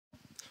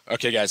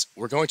Okay, guys,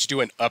 we're going to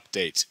do an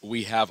update.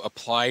 We have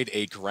applied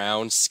a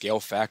ground scale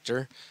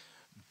factor,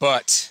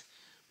 but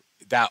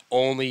that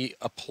only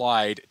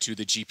applied to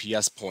the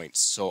GPS points.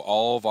 So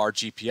all of our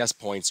GPS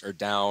points are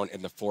down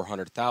in the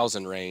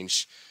 400,000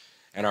 range,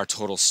 and our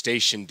total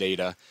station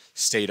data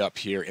stayed up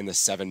here in the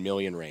 7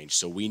 million range.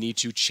 So we need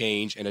to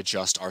change and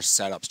adjust our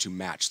setups to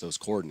match those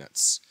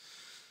coordinates.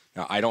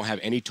 Now, I don't have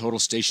any total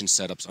station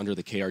setups under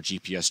the KR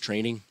GPS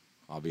training,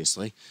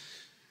 obviously.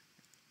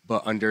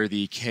 But under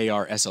the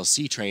KR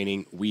SLC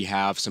training, we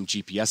have some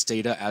GPS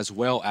data as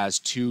well as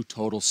 2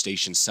 total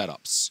station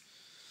setups.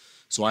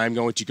 So I'm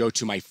going to go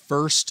to my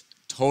first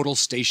total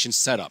station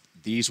setup.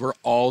 These were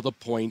all the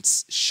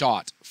points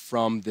shot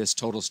from this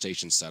total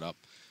station setup.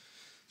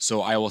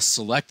 So I will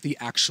select the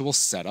actual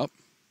setup.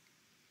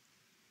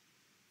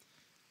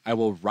 I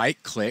will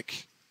right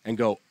click and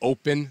go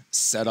Open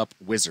Setup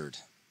Wizard.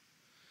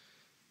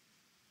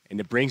 And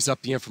it brings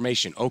up the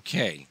information.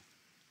 Okay.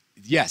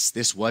 Yes,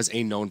 this was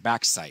a known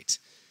backsite.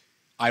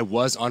 I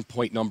was on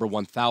point number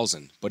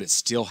 1000, but it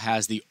still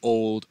has the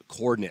old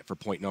coordinate for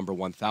point number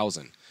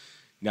 1000.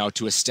 Now,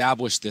 to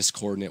establish this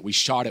coordinate, we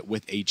shot it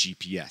with a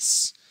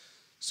GPS.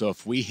 So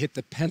if we hit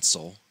the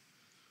pencil,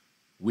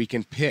 we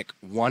can pick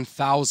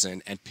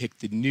 1000 and pick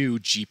the new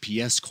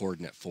GPS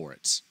coordinate for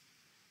it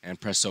and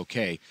press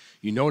OK.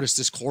 You notice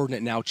this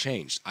coordinate now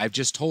changed. I've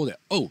just told it,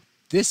 oh,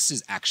 this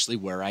is actually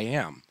where I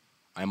am.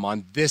 I'm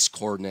on this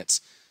coordinate,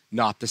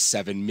 not the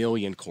 7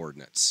 million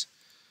coordinates.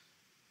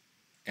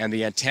 And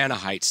the antenna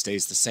height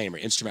stays the same, or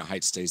instrument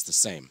height stays the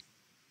same.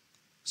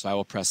 So I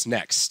will press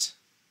Next.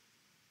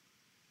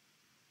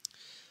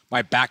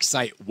 My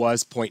backsite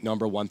was point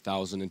number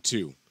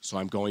 1002, so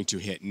I'm going to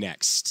hit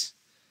Next.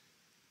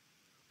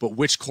 But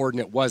which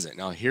coordinate was it?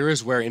 Now here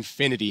is where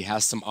Infinity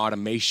has some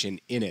automation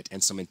in it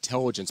and some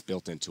intelligence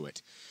built into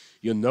it.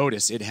 You'll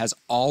notice it has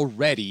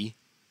already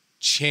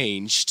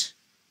changed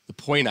the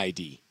point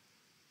ID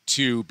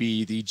to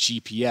be the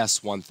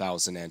GPS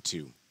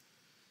 1002.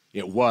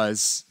 It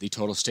was the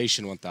total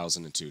station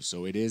 1002,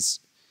 so it's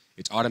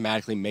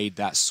automatically made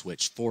that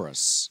switch for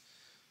us.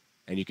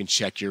 And you can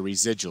check your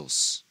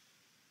residuals.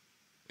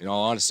 In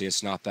all honesty,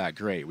 it's not that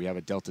great. We have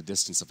a delta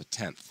distance of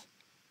 1/10.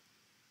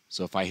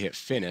 So if I hit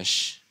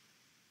Finish,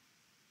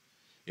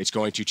 it's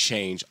going to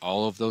change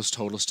all of those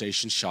total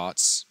station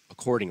shots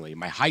accordingly.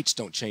 My heights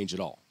don't change at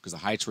all because the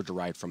heights were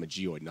derived from a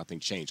geoid. Nothing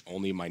changed.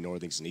 Only my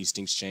northings and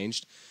eastings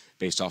changed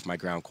based off my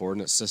ground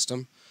coordinate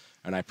system,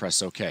 and I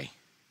press OK.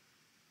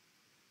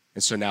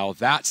 And so now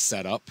that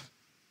setup,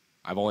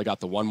 I've only got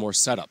the one more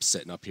setup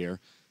sitting up here.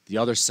 The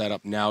other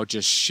setup now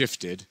just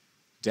shifted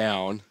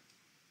down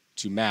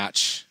to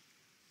match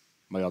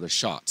my other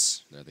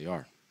shots. There they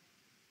are.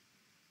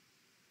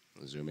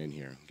 I'll zoom in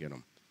here and get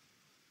them.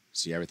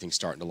 See, everything's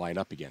starting to line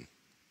up again.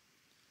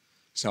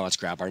 So now let's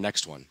grab our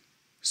next one.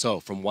 So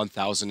from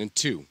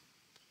 1002,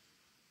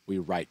 we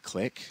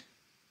right-click,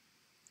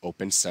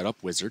 Open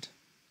Setup Wizard.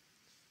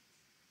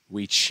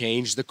 We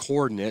change the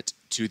coordinate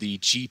to the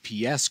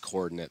GPS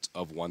coordinate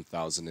of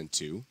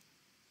 1002.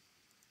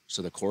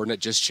 So the coordinate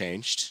just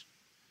changed.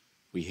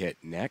 We hit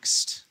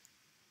Next.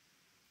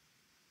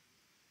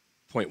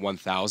 Point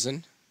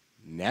 1000.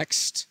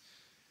 Next.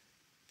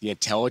 The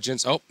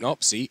intelligence, oh,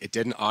 nope, see, it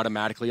didn't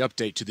automatically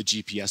update to the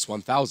GPS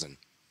 1000.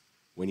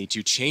 We need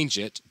to change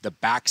it. The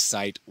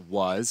backsite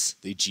was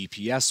the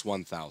GPS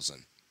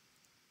 1000.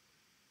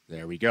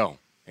 There we go.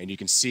 And you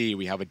can see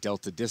we have a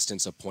delta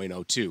distance of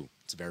 0.02.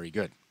 It's very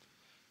good.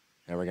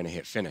 And we're going to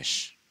hit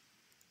Finish.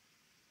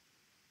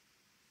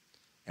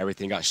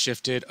 Everything got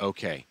shifted.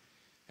 Okay.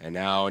 And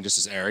now,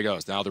 there it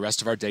goes. Now the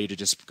rest of our data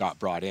just got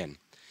brought in.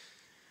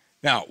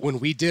 Now, when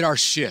we did our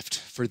shift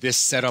for this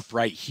setup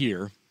right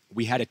here,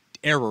 we had an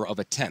error of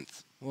 1/10.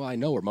 Well, I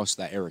know where most of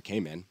that error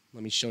came in.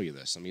 Let me show you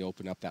this. Let me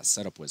open up that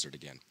setup wizard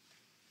again.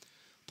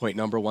 Point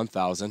number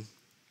 1000.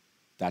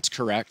 That's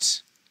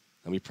correct.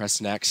 Let me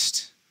press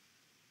Next.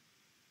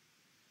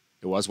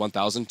 It was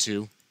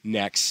 1002.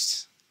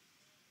 Next.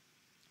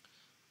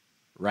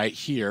 Right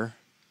here,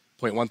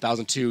 point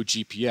 1002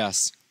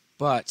 GPS,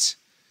 but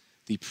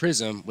the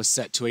prism was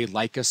set to a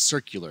Leica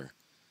circular.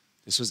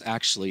 This was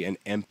actually an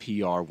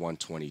MPR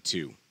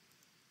 122.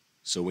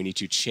 So we need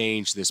to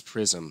change this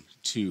prism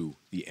to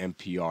the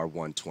MPR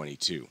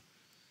 122.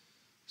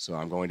 So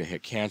I'm going to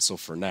hit Cancel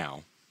for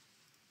now,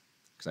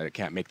 because I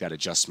can't make that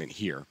adjustment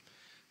here.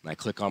 And I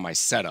click on my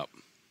setup.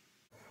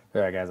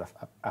 All right, guys,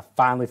 I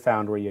finally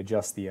found where you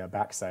adjust the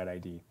backside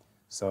ID.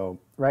 So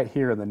right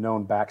here in the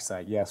known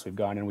backside, yes, we've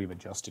gone in, we've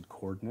adjusted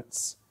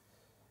coordinates.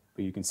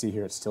 But you can see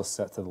here it's still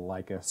set to the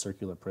Leica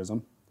circular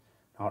prism.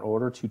 Now, in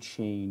order to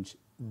change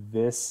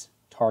this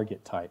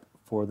target type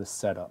for the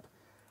setup,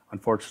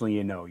 unfortunately,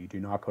 you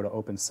do not go to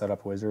Open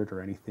Setup Wizard or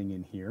anything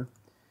in here.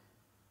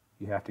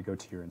 You have to go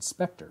to your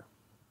inspector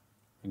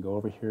and go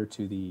over here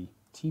to the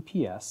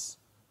TPS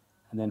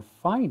and then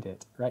find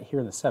it right here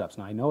in the setups.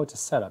 Now, I know it's a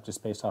setup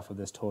just based off of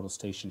this total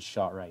station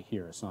shot right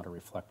here. It's not a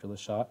reflectorless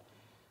shot.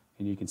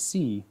 And you can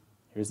see,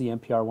 here's the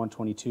MPR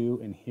 122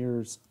 and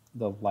here's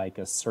the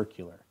Leica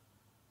circular.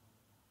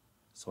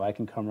 So I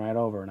can come right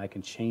over and I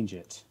can change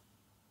it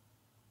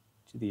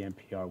to the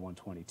MPR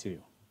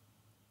 122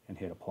 and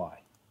hit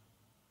apply.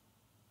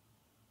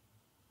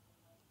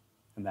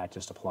 And that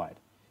just applied.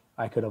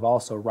 I could have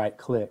also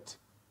right-clicked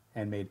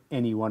and made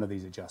any one of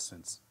these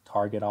adjustments.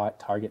 Target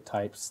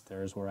types,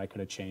 there's where I could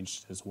have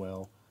changed as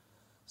well.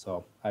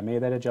 So I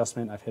made that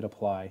adjustment, I've hit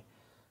apply.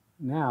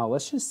 Now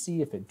let's just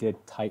see if it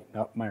did tighten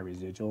up my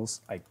residuals.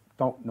 I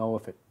don't know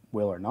if it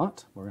will or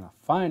not. We're gonna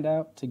find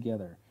out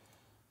together.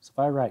 So if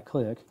I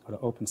right-click, go to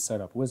Open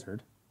Setup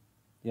Wizard,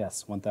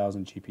 yes,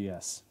 1000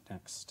 GPS,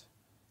 next.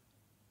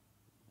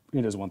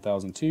 It is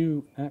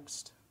 1002,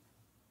 next.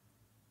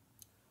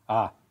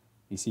 Ah,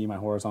 you see my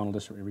horizontal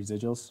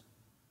residuals?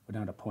 We're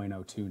down to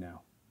 0.02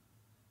 now.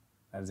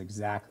 That is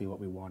exactly what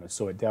we wanted.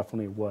 So it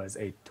definitely was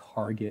a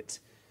target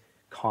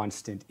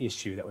constant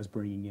issue that was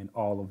bringing in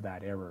all of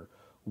that error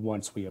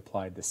once we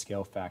applied the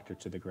scale factor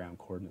to the ground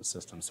coordinate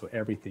system. So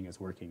everything is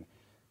working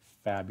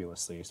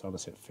fabulously. So I'll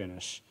just hit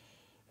finish,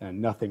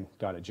 and nothing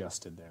got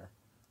adjusted there.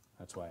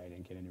 That's why I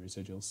didn't get any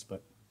residuals.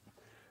 But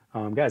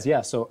guys,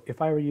 yeah, so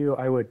if I were you,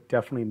 I would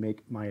definitely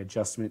make my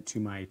adjustment to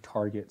my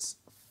targets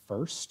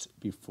first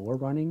before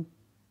running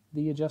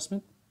the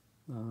adjustment,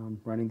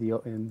 running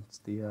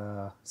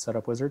the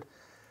setup wizard.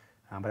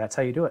 But that's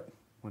how you do it.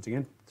 Once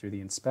again, through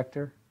the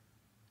inspector,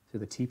 through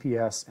the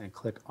TPS, and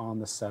click on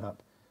the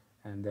setup,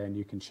 and then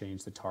you can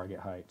change the target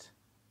height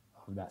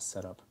of that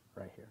setup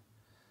right here.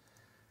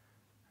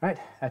 All right,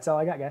 that's all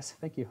I got, guys.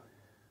 Thank you.